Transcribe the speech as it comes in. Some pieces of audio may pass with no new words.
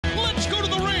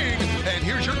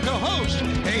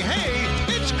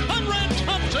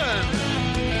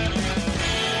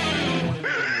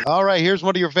All right, here's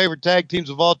one of your favorite tag teams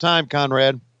of all time,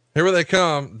 Conrad. Here they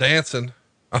come, dancing.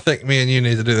 I think me and you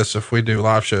need to do this if we do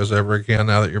live shows ever again,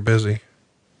 now that you're busy.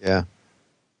 Yeah.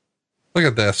 Look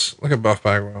at this. Look at Buff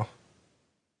Bagwell.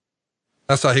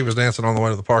 That's how he was dancing on the way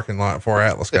to the parking lot before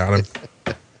Atlas got him.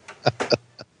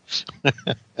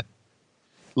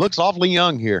 Looks awfully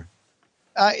young here.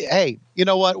 Hey, you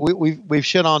know what? We've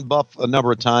shit on Buff a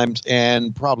number of times,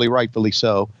 and probably rightfully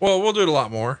so. Well, we'll do it a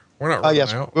lot more. We're not running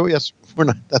out. Yes, we're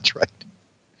not. That's right.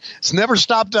 It's never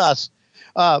stopped us.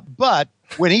 But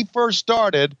when he first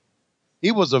started,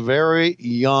 he was a very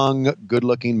young,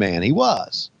 good-looking man. He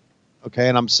was. Okay,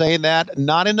 and I'm saying that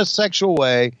not in a sexual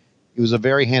way. He was a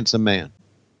very handsome man.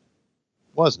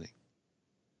 Wasn't he?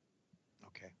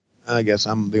 Okay. I guess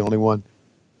I'm the only one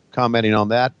commenting on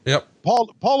that. Yep.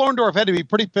 Paul Orndorff had to be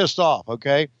pretty pissed off,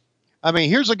 okay? I mean,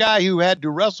 here's a guy who had to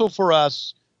wrestle for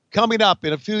us. Coming up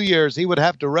in a few years, he would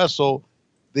have to wrestle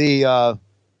the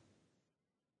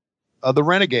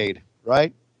Renegade,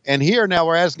 right? And here now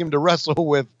we're asking him to wrestle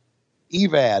with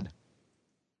Evad.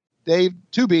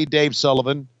 To be Dave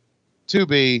Sullivan, to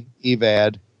be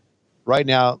Evad, right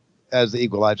now as the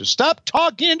Equalizer. Stop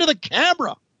talking into the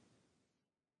camera.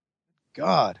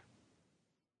 God.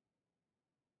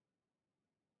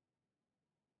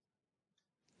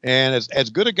 And as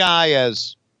good a guy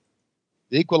as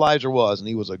the Equalizer was, and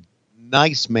he was a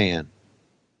nice man,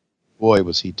 boy,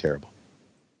 was he terrible.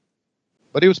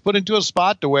 But he was put into a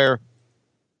spot to where...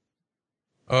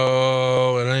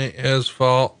 Oh, it ain't his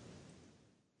fault.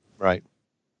 Right.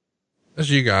 It's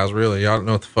you guys, really. Y'all don't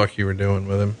know what the fuck you were doing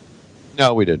with him.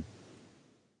 No, we didn't.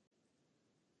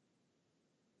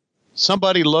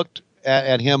 Somebody looked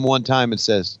at him one time and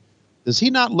says, does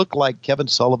he not look like Kevin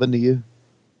Sullivan to you?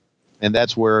 And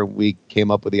that's where we came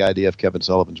up with the idea of Kevin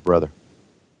Sullivan's brother.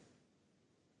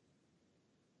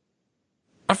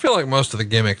 I feel like most of the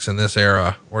gimmicks in this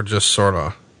era were just sort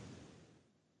of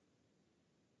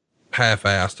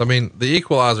half-assed. I mean, the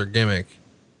Equalizer gimmick,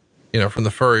 you know, from the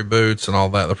furry boots and all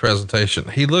that, the presentation,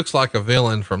 he looks like a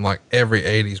villain from like every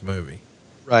 80s movie.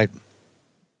 Right.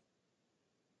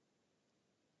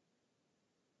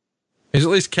 He's at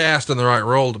least cast in the right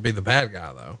role to be the bad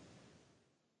guy, though.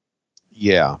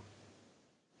 Yeah.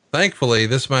 Thankfully,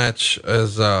 this match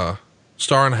is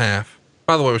star and a half.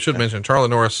 By the way, we should mention Charlie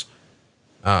Norris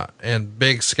and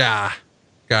Big Sky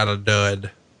got a dud.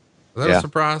 Is that a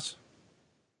surprise?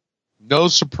 No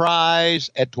surprise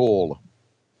at all.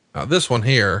 This one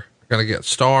here, going to get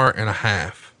star and a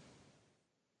half.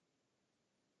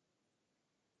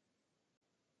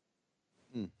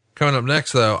 Coming up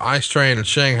next, though, Ice Train and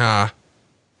Shanghai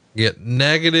get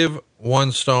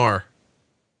 -1 star.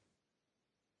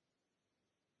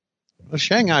 Well,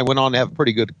 Shanghai went on to have a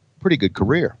pretty good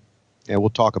career. Yeah, we'll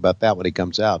talk about that when he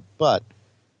comes out. But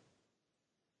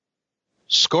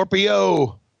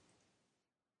Scorpio.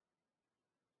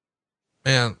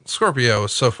 Man, Scorpio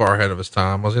was so far ahead of his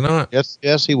time, was he not?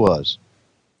 Yes, he was.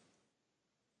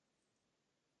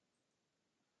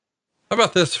 How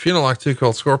about this? If you don't like Too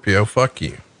Cold Scorpio, fuck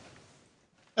you.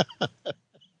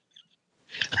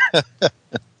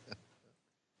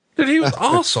 Dude, he was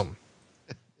awesome.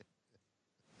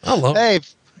 I love him. Hey,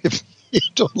 if you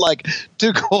don't like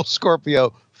Too Cold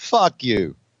Scorpio, fuck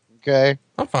you. Okay.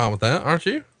 I'm fine with that. Aren't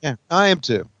you? Yeah, I am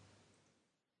too.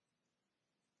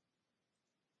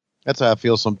 That's how I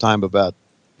feel sometimes about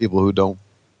people who don't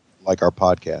like our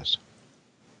podcast.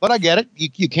 But I get it.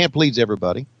 You can't please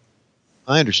everybody.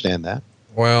 I understand that.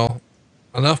 Well,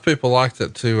 enough people liked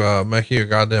it to make you a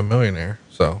goddamn millionaire.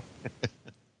 So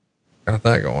got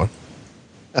that going.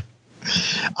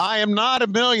 I am not a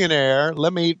millionaire.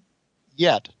 Let me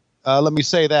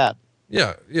say that.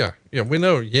 Yeah. We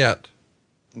know yet.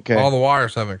 Okay. All the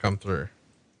wires haven't come through.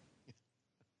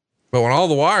 But when all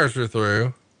the wires are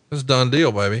through, it's a done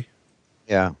deal, baby.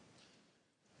 Yeah.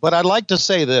 But I'd like to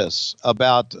say this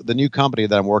about the new company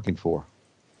that I'm working for.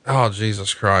 Oh,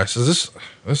 Jesus Christ. This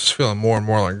is feeling more and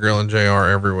more like Grilling JR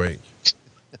every week.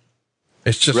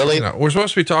 It's just, really? You know, we're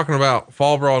supposed to be talking about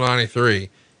Fall Brawl 93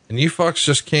 and you fucks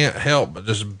just can't help but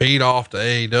just beat off to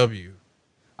AEW.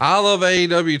 I love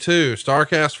AEW too.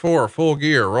 Starrcast 4, Full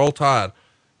Gear, Roll Tide,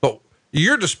 but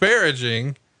you're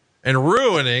disparaging and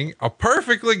ruining a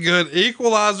perfectly good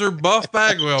Equalizer Buff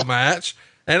Bagwell match.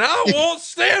 And I won't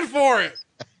stand for it.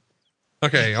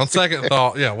 Okay. On second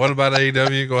thought. Yeah. What about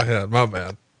AEW? Go ahead. My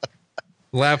bad.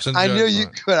 Lapse in judgment.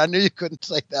 I knew you couldn't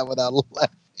say that without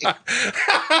laughing.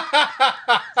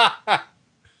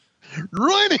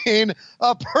 Ruining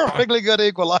a perfectly good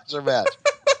Equalizer match.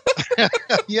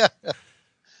 Yeah.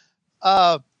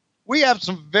 We have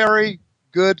some very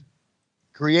good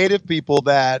creative people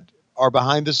that are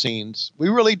behind the scenes. We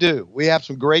really do. We have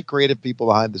some great creative people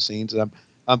behind the scenes, and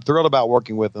I'm thrilled about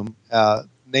working with them.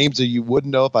 Names that you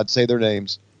wouldn't know if I'd say their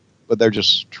names, but they're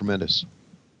just tremendous.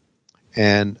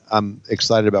 And I'm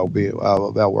excited about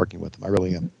working with them. I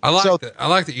really am. I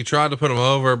like that you tried to put them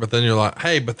over, but then you're like,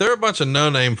 hey, but they're a bunch of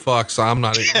no-name fucks. So I'm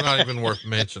not even worth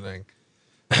mentioning.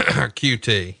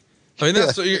 QT. I mean,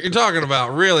 that's you're talking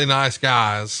about really nice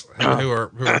guys who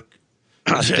are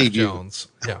Steve Jones.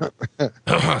 Yeah.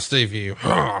 Steve you.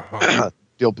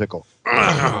 Dill Pickle.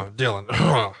 Dylan.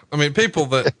 I mean, people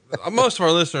that most of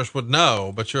our listeners would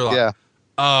know, but you're like,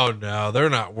 oh no, they're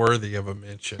not worthy of a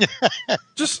mention.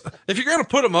 Just if you're going to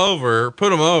put them over, put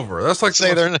them over. That's like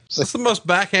that's the most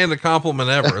backhanded compliment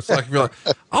ever. It's like, if you're like,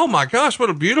 oh my gosh,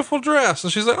 what a beautiful dress.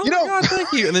 And she's like, oh my God,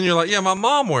 thank you. And then you're like, yeah, my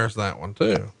mom wears that one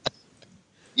too.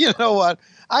 You know what?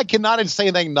 I cannot say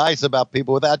anything nice about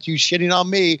people without you shitting on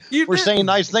me for saying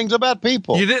nice things about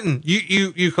people. You didn't.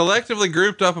 You collectively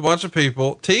grouped up a bunch of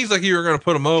people, teased like you were going to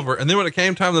put them over, and then when it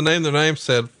came time to name their names,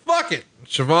 said, fuck it,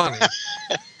 Schiavone.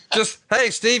 Just, hey,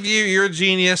 Steve, you're a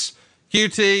genius.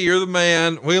 QT, you're the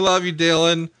man. We love you,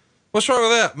 Dylan. What's wrong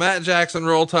with that? Matt Jackson,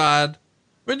 Roll Tide.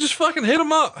 I mean, just fucking hit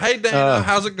them up. Hey, Dana,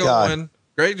 how's it going? God.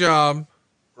 Great job.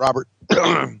 Robert.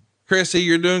 Chrissy,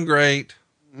 you're doing great.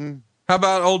 Mm-hmm. How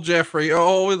about old Jeffrey?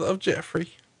 Oh, we love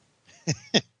Jeffrey.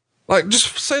 Like,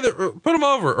 just say that, put them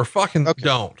over or fucking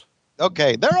don't.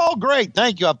 Okay. They're all great.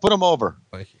 Thank you. I put them over.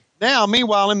 Thank you. Now,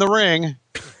 meanwhile, in the ring,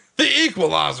 the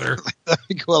Equalizer. The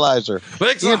Equalizer.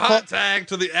 Makes a hot tag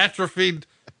to the atrophied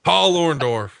Paul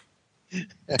Orndorff.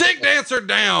 Dick Dancer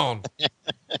down.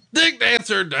 Dick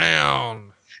Dancer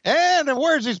down. And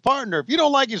where's his partner? If you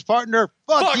don't like his partner,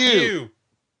 fuck you.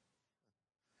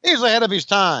 He's ahead of his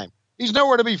time. He's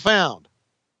nowhere to be found.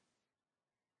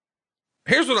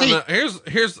 Here's what I know.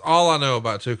 Here's all I know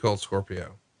about Too Cold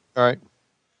Scorpio. All right.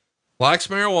 Likes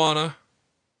marijuana.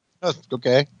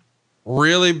 Okay.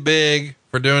 Really big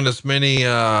for doing as many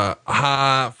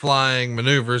high flying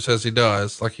maneuvers as he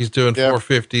does. Like he's doing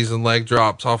 450s and leg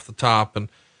drops off the top and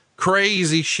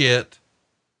crazy shit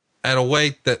at a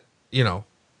weight that, you know,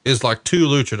 is like 2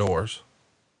 luchadors.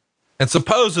 And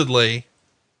supposedly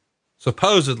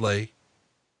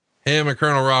him and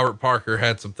Colonel Robert Parker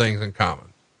had some things in common.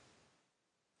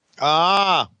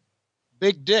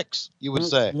 Big dicks, you would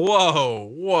say.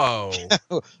 Whoa.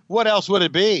 What else would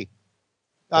it be?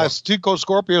 Too Cold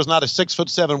Scorpio is not a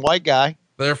 6'7" white guy.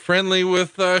 They're friendly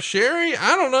with Sherry.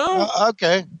 I don't know.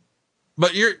 Okay.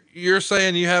 But you're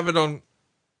saying you have it on.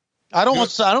 I don't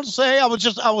say, I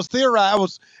was theorizing.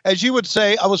 As you would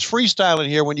say, I was freestyling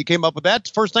here when you came up with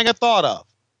that. First thing I thought of.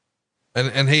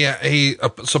 And he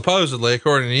supposedly,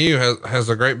 according to you, has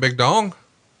a great big dong.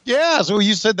 Yeah. So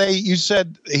you said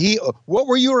what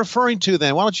were you referring to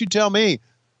then? Why don't you tell me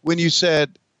when you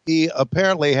said he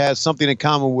apparently has something in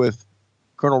common with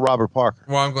Colonel Robert Parker?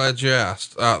 Well, I'm glad you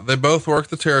asked. They both worked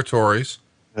the territories.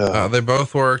 They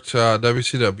both worked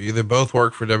WCW. They both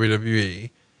worked for WWE.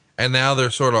 And now they're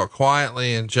sort of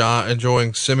quietly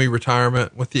enjoying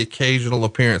semi-retirement with the occasional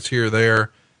appearance here or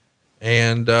there.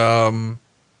 And,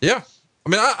 yeah. I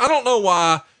mean, I don't know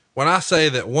why when I say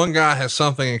that one guy has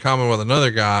something in common with another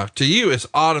guy, to you, it's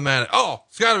automatic. Oh,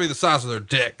 it's got to be the size of their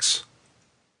dicks.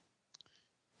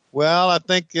 Well, I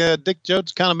think Dick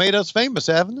Jones kind of made us famous,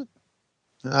 haven't it?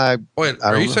 Are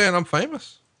you saying I'm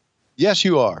famous? Yes,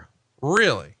 you are.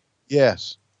 Really?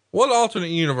 Yes. What alternate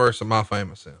universe am I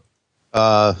famous in?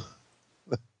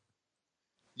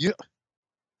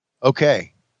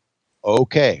 Okay.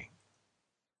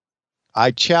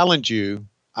 I challenge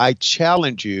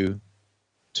you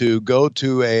to go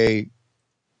to a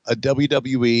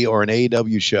WWE or an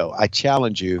AEW show. I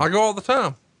challenge you. I go all the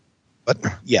time.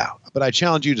 But I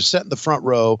challenge you to sit in the front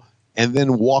row and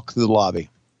then walk through the lobby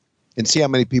and see how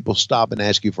many people stop and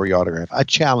ask you for your autograph. I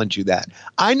challenge you that.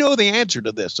 I know the answer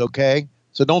to this, okay?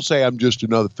 So don't say I'm just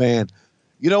another fan.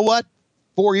 You know what?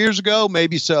 4 years ago,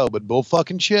 maybe so, but bull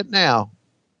fucking shit now.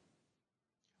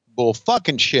 Bull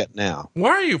fucking shit now. Why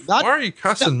are you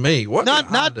cussing me? What?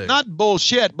 Not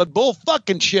bullshit, but bull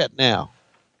fucking shit now.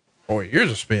 Boy, you're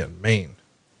just being mean.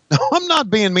 No, I'm not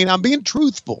being mean. I'm being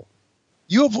truthful.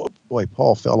 Boy,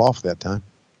 Paul fell off that time.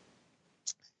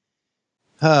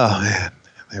 Oh man,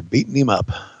 they're beating him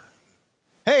up.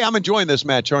 Hey, I'm enjoying this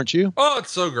match, aren't you? Oh,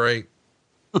 it's so great.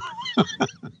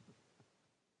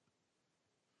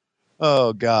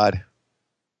 Oh God.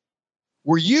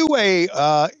 Were you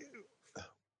I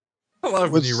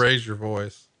love when you raise your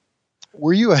voice.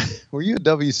 Were you a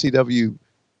WCW?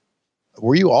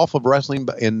 Were you off of wrestling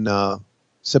in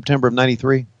September of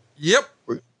 '93? Yep.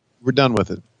 We're done with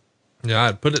it. Yeah,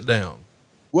 I'd put it down.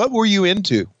 What were you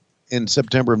into in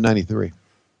September of '93?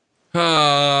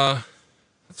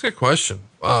 That's a good question.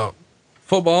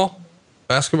 Football,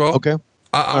 basketball. Okay.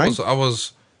 I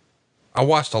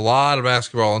watched a lot of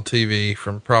basketball on TV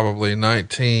from probably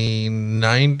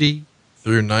 1990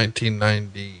 through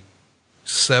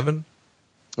 1997.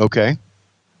 Okay.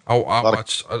 I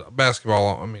watched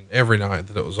basketball. I mean, every night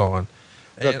that it was on.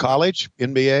 College,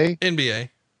 NBA, NBA.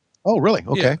 Oh, really?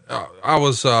 Okay. Yeah, I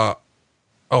was. Oh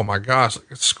my gosh,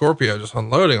 Scorpio just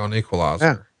unloading on Equalizer.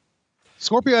 Yeah.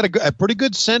 Scorpio had a pretty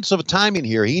good sense of timing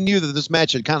here. He knew that this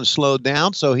match had kind of slowed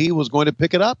down, so he was going to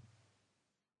pick it up.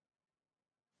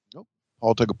 Nope.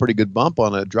 Paul took a pretty good bump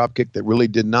on a drop kick that really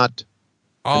did not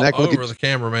all over the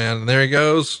cameraman, and there he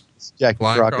goes,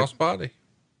 flying cross body.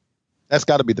 That's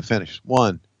got to be the finish.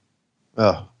 One.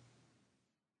 Oh.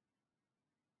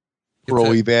 Pro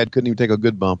Evad couldn't even take a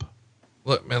good bump.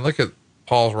 Look, man, look at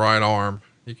Paul's right arm.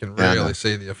 You can really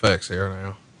see the effects here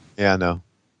now. Yeah, I know.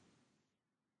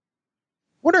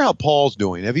 Wonder how Paul's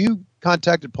doing. Have you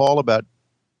contacted Paul about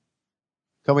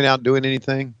coming out and doing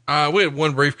anything? We had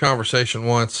one brief conversation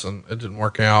once and it didn't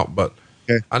work out, but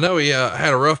I know he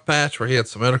had a rough patch where he had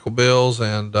some medical bills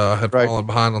and had fallen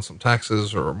behind on some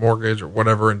taxes or a mortgage or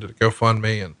whatever and did a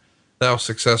GoFundMe, and that was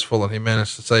successful and he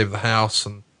managed to save the house,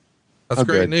 and that's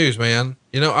great news, man.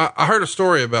 You know, I heard a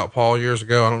story about Paul years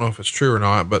ago. I don't know if it's true or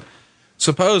not, but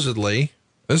supposedly,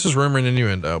 this is rumor and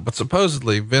innuendo, but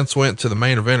supposedly Vince went to the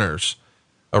main eventers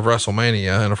of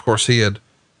WrestleMania. And of course he had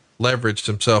leveraged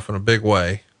himself in a big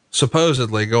way,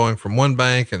 supposedly going from one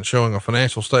bank and showing a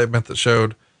financial statement that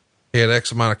showed he had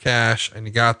X amount of cash, and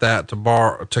he got that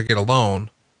to get a loan,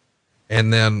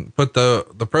 and then put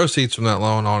the proceeds from that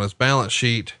loan on his balance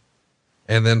sheet,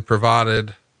 and then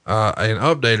provided an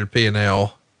updated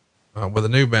P&L with a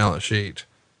new balance sheet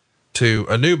to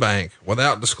a new bank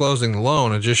without disclosing the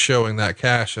loan and just showing that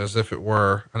cash as if it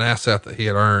were an asset that he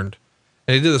had earned.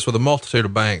 And he did this with a multitude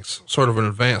of banks, sort of an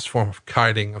advanced form of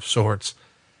kiting of sorts,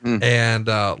 and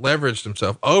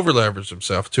over-leveraged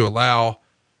himself to allow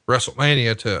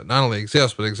WrestleMania to not only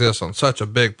exist, but exist on such a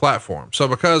big platform. So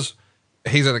because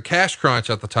he's in a cash crunch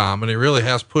at the time and he really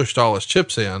has pushed all his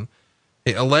chips in,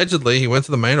 he went to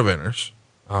the main eventers,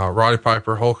 Roddy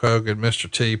Piper, Hulk Hogan, Mr.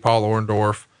 T, Paul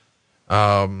Orndorff,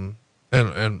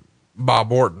 and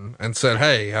Bob Orton, and said,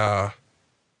 hey, I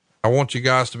want you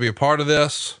guys to be a part of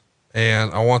this.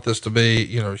 And I want this to be,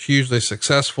 hugely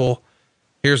successful.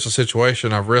 Here's the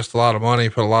situation. I've risked a lot of money,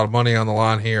 put a lot of money on the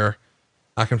line here.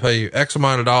 I can pay you X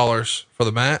amount of dollars for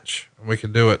the match, and we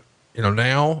can do it,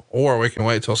 now, or we can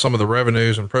wait till some of the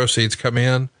revenues and proceeds come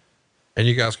in and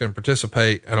you guys can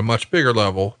participate at a much bigger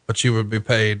level, but you would be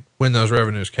paid when those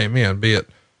revenues came in, be it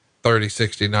 30,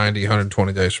 60, 90,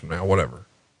 120 days from now, whatever.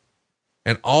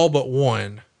 And all but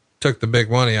one took the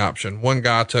big money option. One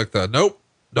guy took the, nope,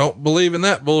 don't believe in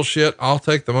that bullshit. I'll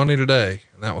take the money today.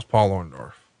 And that was Paul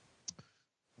Orndorff.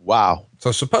 Wow.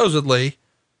 So supposedly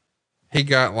he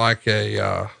got like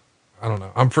I don't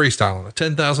know, I'm freestyling, a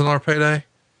 $10,000 payday,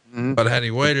 but had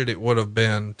he waited, it would have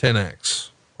been 10X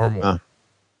or more.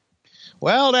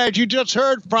 Well, as you just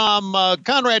heard from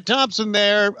Conrad Thompson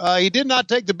there, he did not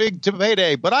take the big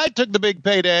payday, but I took the big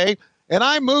payday, and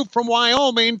I moved from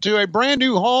Wyoming to a brand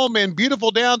new home in beautiful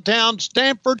downtown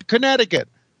Stamford, Connecticut.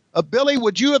 Billy,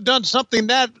 would you have done something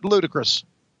that ludicrous?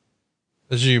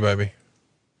 It's you, baby.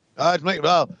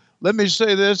 Let me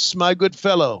say this, my good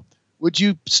fellow. Would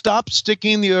you stop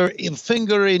sticking your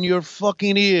finger in your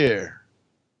fucking ear?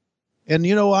 And,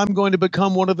 I'm going to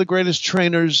become one of the greatest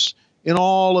trainers in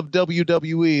all of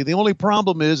WWE. The only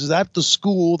problem is at the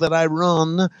school that I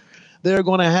run, they're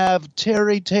going to have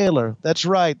Terry Taylor. That's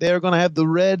right. They're going to have the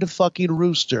red fucking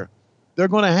rooster. They're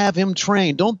going to have him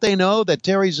trained. Don't they know that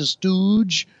Terry's a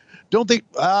stooge? Don't they?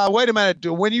 Wait a minute.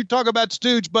 When you talk about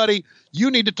stooge, buddy, you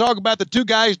need to talk about the two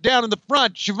guys down in the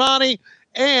front, Schiavone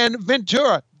and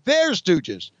Ventura. They're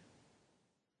stooges.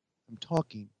 I'm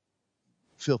talking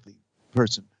filthy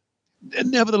person.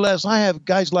 Nevertheless, I have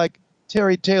guys like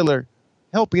Terry Taylor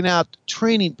helping out,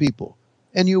 training people.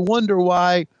 And you wonder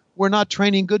why we're not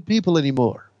training good people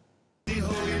anymore.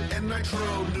 Hogan and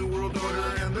Nitro, New World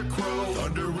Order and the Crow,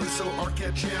 Thunder Russo,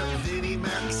 Arquette Champ, Vinnie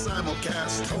Mac,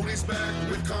 simulcast. Tony's back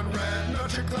with Conrad,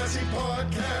 not your classy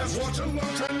podcast. Watch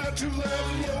along, try not to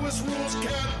laugh, lowest rules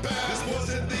can't pass. This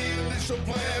wasn't the initial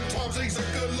plan, Tom Zigg's a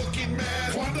good looking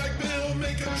man. Klondike Bill,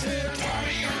 make a chant,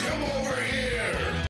 Tommy, come over here.